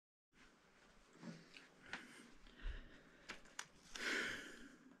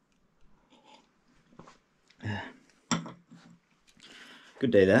Good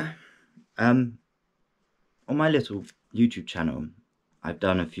day there. On my little YouTube channel, I've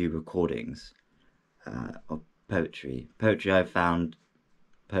done a few recordings of poetry. Poetry I've found,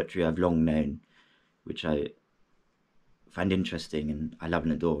 poetry I've long known, which I find interesting and I love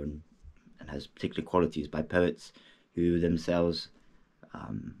and adore, and has particular qualities by poets who themselves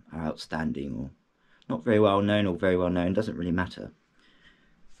are outstanding or not very well known or very well known, doesn't really matter.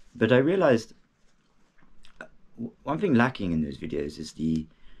 But I realized one thing lacking in those videos is the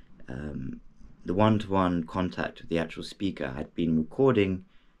one-to-one contact with the actual speaker. I'd been recording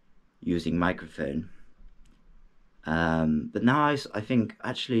using microphone, but now I think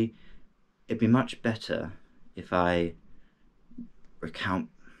actually it'd be much better if I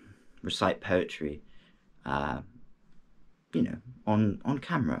recite poetry, you know, on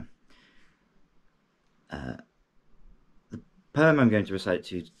camera. The poem I'm going to recite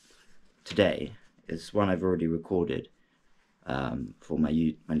to you today is one I've already recorded for my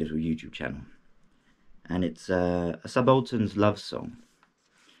little YouTube channel, and it's a Subaltern's love song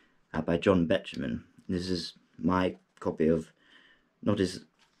by John Betjeman. This is my copy of not his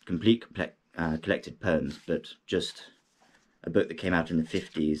complete collected poems, but just a book that came out in the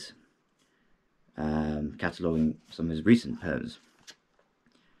 50s, cataloguing some of his recent poems.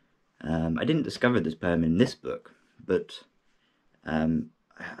 I didn't discover this poem in this book, but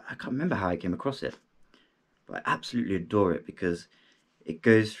I can't remember how I came across it, but I absolutely adore it because it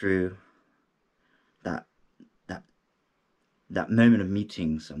goes through that moment of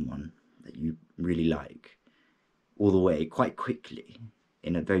meeting someone that you really like, all the way quite quickly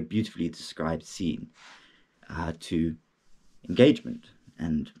in a very beautifully described scene, to engagement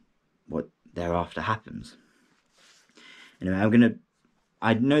and what thereafter happens. Anyway,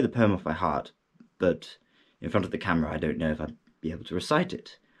 I know the poem off by heart, but in front of the camera I don't know if I'd be able to recite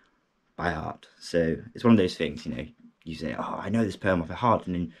it by heart. So it's one of those things, you say, oh, I know this poem off by heart,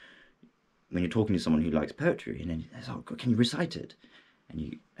 and then when you're talking to someone who likes poetry, and then they say, oh, God, can you recite it?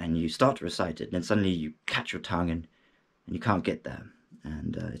 And you start to recite it, and then suddenly you catch your tongue and you can't get there.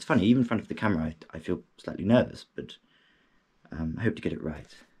 And it's funny, even in front of the camera I feel slightly nervous, but I hope to get it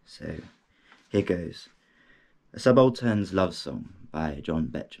right. So here goes. A Subaltern's Love Song by John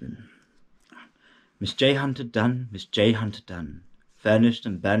Betjeman. Miss J. Hunter Dunn, Miss J. Hunter Dunn, furnished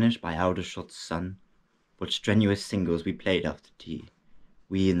and burnished by Aldershot's son, what strenuous singles we played after tea,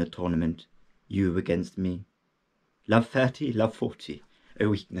 we in the tournament, you against me. Love 30, love 40, O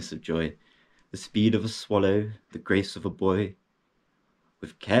weakness of joy, the speed of a swallow, the grace of a boy.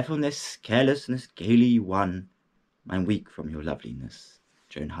 With carefulness, carelessness, gaily you won, mine weak from your loveliness,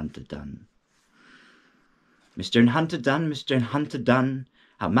 Joan Hunter Dunn. Miss Joan Hunter Dunn, Miss Joan Hunter Dunn,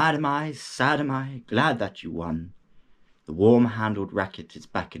 how mad am I, sad am I, glad that you won. The warm-handled racket is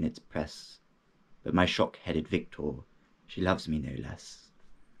back in its press, but my shock-headed victor, she loves me no less.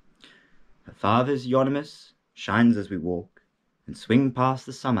 Her father's Euonymus shines as we walk, and swing past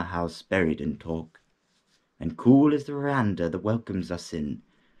the summer house buried in talk, and cool is the veranda that welcomes us in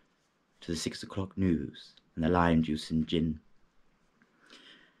to the 6 o'clock news and the lime juice and gin.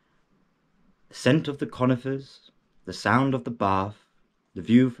 The scent of the conifers, the sound of the bath, the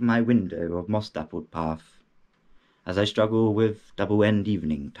view from my window of moss-dappled path, as I struggle with double-end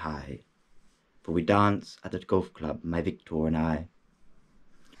evening tie, for we dance at the golf club, my Victor and I.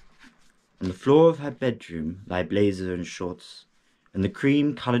 On the floor of her bedroom lie blazer and shorts, and the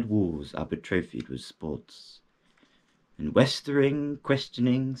cream-coloured walls are betrophied with sports. And westering,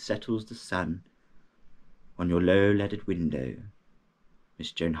 questioning, settles the sun on your low-leaded window,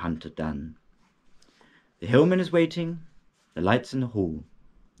 Miss Joan Hunter Dunn. The hillman is waiting, the lights in the hall,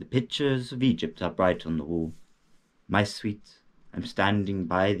 the pictures of Egypt are bright on the wall. My sweet, I'm standing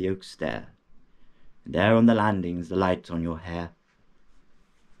by the oak stair, and there on the landings the light on your hair.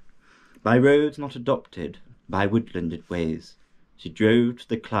 By roads not adopted, by woodlanded ways, she drove to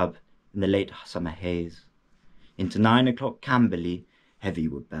the club in the late summer haze, into 9 o'clock Camberley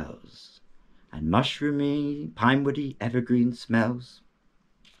heavy-wood bells, and mushroomy, pine-woody, evergreen smells.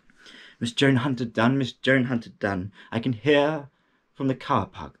 Miss Joan Hunter Dunn, Miss Joan Hunter Dunn, I can hear from the car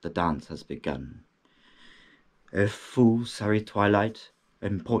park the dance has begun. O full Surrey twilight,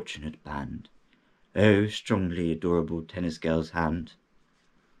 importunate band, O strongly adorable tennis girl's hand.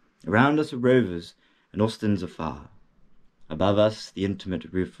 Around us are rovers and Austins afar, above us the intimate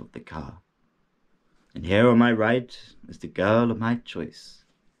roof of the car. And here on my right is the girl of my choice,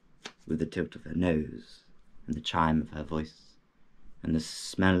 with the tilt of her nose, and the chime of her voice, and the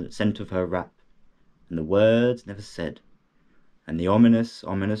scent of her wrap, and the words never said, and the ominous,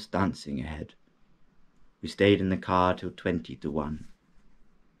 ominous dancing ahead. We stayed in the car till 20 to 1,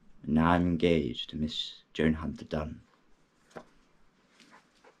 and now I'm engaged to Miss Joan Hunter Dunn.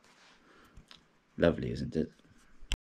 lovely, isn't it?